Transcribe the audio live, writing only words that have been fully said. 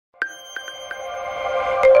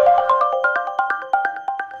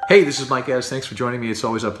Hey, this is Mike S. Thanks for joining me. It's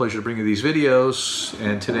always a pleasure to bring you these videos.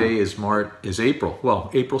 And today is April.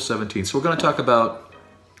 Well, April 17th. So we're going to talk about,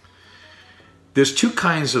 there's two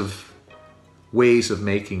kinds of ways of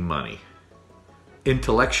making money.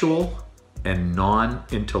 Intellectual and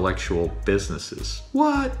non-intellectual businesses.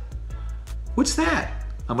 What? What's that?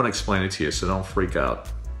 I'm going to explain it to you, so don't freak out.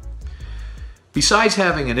 Besides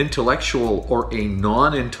having an intellectual or a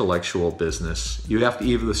non-intellectual business, you have to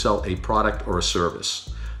either sell a product or a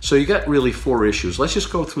service. So you got really four issues. Let's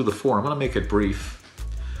just go through the four. I'm going to make it brief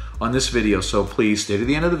on this video, so please stay to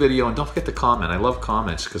the end of the video and don't forget to comment. I love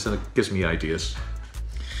comments because then it gives me ideas.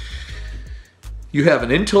 You have an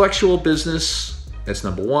intellectual business, that's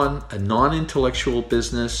number one. A non-intellectual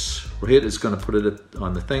business, Rohit is going to put it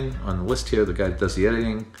on the thing, on the list here, the guy that does the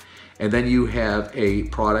editing. And then you have a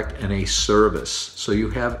product and a service. So you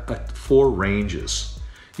have four ranges.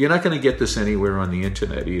 You're not going to get this anywhere on the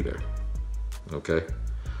internet either. Okay?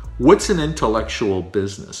 What's an intellectual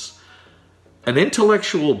business? An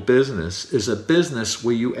intellectual business is a business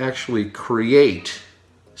where you actually create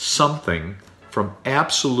something from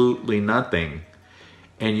absolutely nothing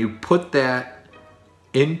and you put that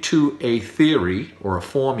into a theory or a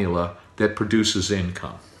formula that produces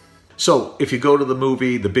income. So if you go to the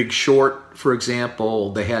movie The Big Short, for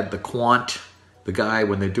example, they had the quant, the guy,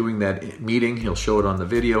 when they're doing that meeting, he'll show it on the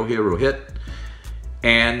video here, Rohit,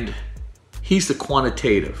 and he's the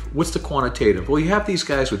quantitative. What's the quantitative? Well, you have these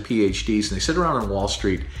guys with PhDs and they sit around on Wall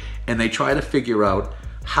Street and they try to figure out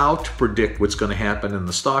how to predict what's going to happen in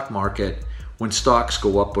the stock market when stocks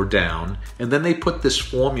go up or down, and then they put this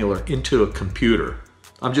formula into a computer.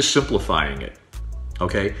 I'm just simplifying it,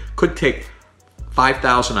 okay? Could take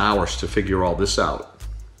 5,000 hours to figure all this out.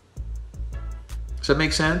 Does that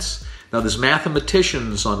make sense? Now there's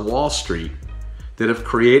mathematicians on Wall Street that have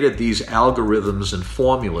created these algorithms and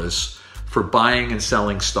formulas for buying and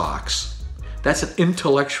selling stocks. That's an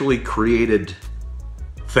intellectually created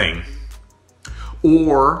thing.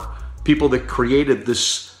 Or people that created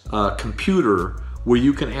this computer where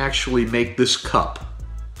you can actually make this cup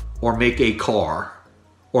or make a car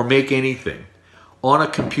or make anything on a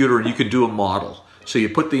computer, and you can do a model. So you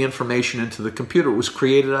put the information into the computer. It was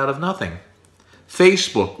created out of nothing.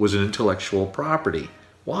 Facebook was an intellectual property.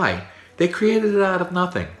 Why? They created it out of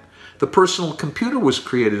nothing. The personal computer was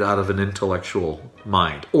created out of an intellectual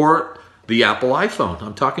mind. Or the Apple iPhone.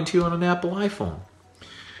 I'm talking to you on an Apple iPhone.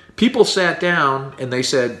 People sat down and they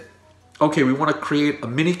said, okay, we want to create a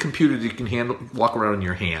mini computer that you can walk around in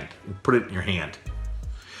your hand and put it in your hand.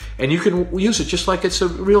 And you can use it just like it's a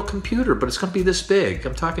real computer, but it's going to be this big.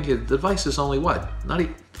 I'm talking to you, the device is only what? Not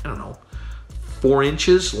even, I don't know, 4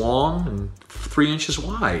 inches long and 3 inches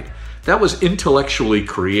wide. That was intellectually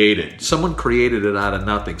created. Someone created it out of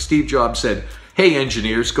nothing. Steve Jobs said, hey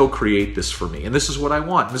engineers, go create this for me. And this is what I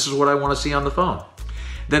want. This is what I want to see on the phone.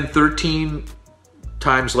 Then 13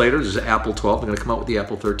 times later, there's Apple 12. They're going to come out with the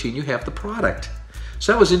Apple 13. You have the product.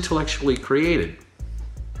 So that was intellectually created.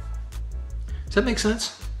 Does that make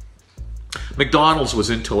sense? McDonald's was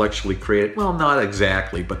intellectually created. Well, not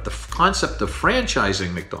exactly, but the concept of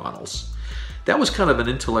franchising McDonald's, that was kind of an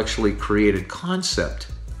intellectually created concept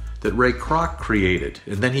that Ray Kroc created,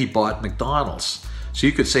 and then he bought McDonald's. So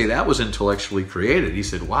you could say that was intellectually created. He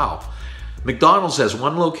said, wow, McDonald's has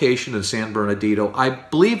one location in San Bernardino. I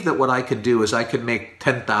believe that what I could do is I could make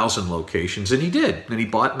 10,000 locations, and he did. And he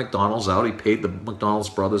bought McDonald's out. He paid the McDonald's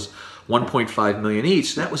brothers $1.5 million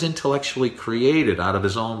each. That was intellectually created out of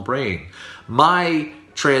his own brain. My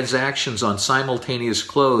transactions on simultaneous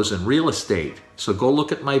close and real estate, so go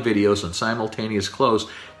look at my videos on simultaneous close,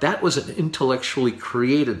 that was an intellectually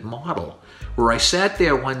created model where I sat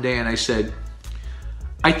there one day and I said,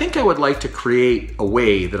 I think I would like to create a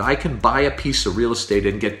way that I can buy a piece of real estate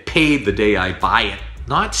and get paid the day I buy it,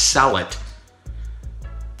 not sell it.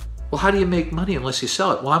 Well, how do you make money unless you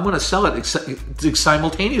sell it? Well, I'm going to sell it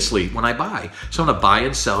simultaneously when I buy. So I'm going to buy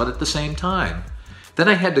and sell it at the same time. Then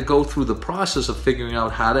I had to go through the process of figuring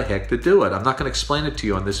out how the heck to do it. I'm not going to explain it to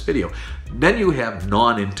you on this video. Then you have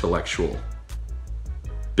non-intellectual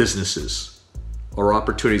businesses or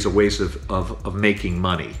opportunities or ways of making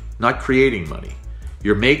money, not creating money.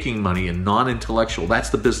 You're making money in non-intellectual. That's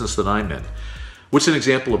the business that I'm in. What's an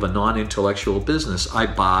example of a non-intellectual business? I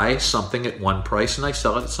buy something at one price and I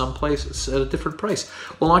sell it at some place at a different price.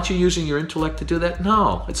 Well, aren't you using your intellect to do that?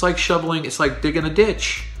 No. It's like shoveling, it's like digging a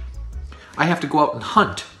ditch. I have to go out and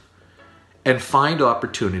hunt and find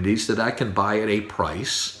opportunities that I can buy at a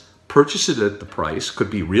price, purchase it at the price, could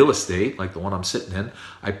be real estate, like the one I'm sitting in.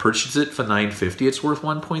 I purchased it for $950, it's worth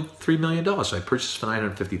 $1.3 million. So I purchased it for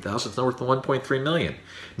 $950,000, it's worth $1.3 million.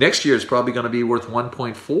 Next year it's probably going to be worth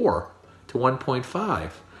 1.4 to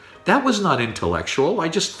 1.5. That was not intellectual. I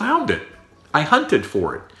just found it. I hunted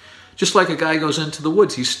for it. Just like a guy goes into the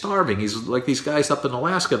woods, he's starving. He's like these guys up in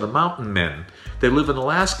Alaska, the mountain men. They live in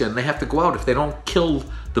Alaska and they have to go out. If they don't kill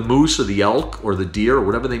the moose or the elk or the deer or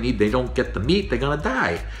whatever they need, they don't get the meat, they're gonna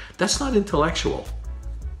die. That's not intellectual.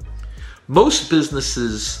 Most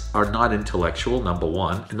businesses are not intellectual, number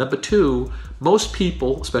one. And number two, most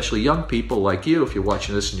people, especially young people like you, if you're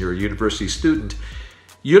watching this and you're a university student,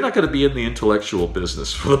 you're not going to be in the intellectual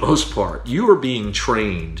business for the most part. You are being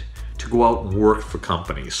trained to go out and work for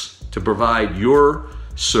companies, to provide your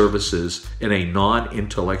services in a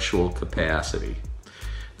non-intellectual capacity.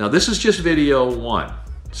 Now, this is just video one.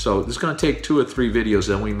 So this is going to take 2 or 3 videos,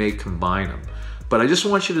 then we may combine them. But I just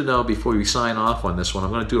want you to know before we sign off on this one, I'm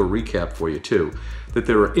going to do a recap for you too, that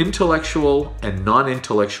there are intellectual and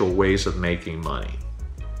non-intellectual ways of making money.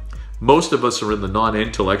 Most of us are in the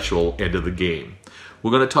non-intellectual end of the game.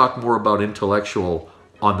 We're going to talk more about intellectual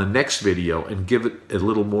on the next video and give it a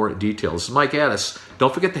little more detail. This is Mike Addis.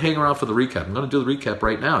 Don't forget to hang around for the recap. I'm going to do the recap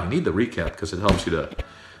right now. You need the recap because it helps you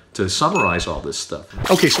to summarize all this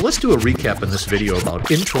stuff. Okay, so let's do a recap in this video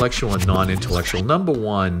about intellectual and non-intellectual. Number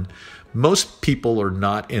one, most people are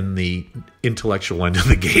not in the intellectual end of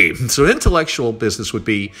the game. So intellectual business would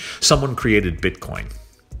be someone created Bitcoin.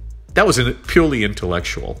 That was purely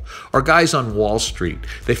intellectual. Or guys on Wall Street,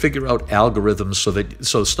 they figure out algorithms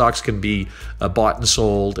so stocks can be bought and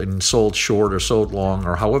sold short or sold long,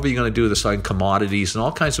 or however you're going to do this on commodities and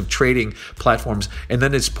all kinds of trading platforms, and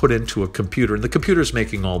then it's put into a computer, and the computer's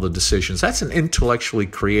making all the decisions. That's an intellectually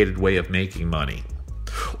created way of making money.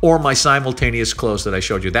 Or my simultaneous close that I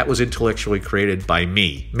showed you, that was intellectually created by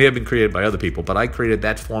me. It may have been created by other people, but I created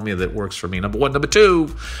that formula that works for me. Number one. Number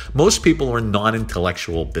two, most people are in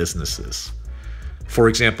non-intellectual businesses. For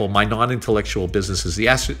example, my non-intellectual business is the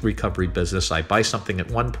asset recovery business. I buy something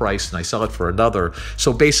at one price and I sell it for another.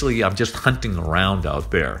 So basically, I'm just hunting around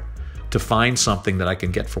out there to find something that I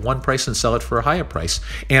can get for one price and sell it for a higher price.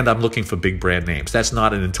 And I'm looking for big brand names. That's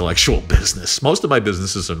not an intellectual business. Most of my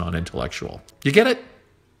businesses are non-intellectual. You get it?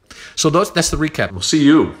 So that's the recap. We'll see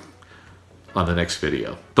you on the next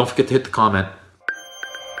video. Don't forget to hit the comment,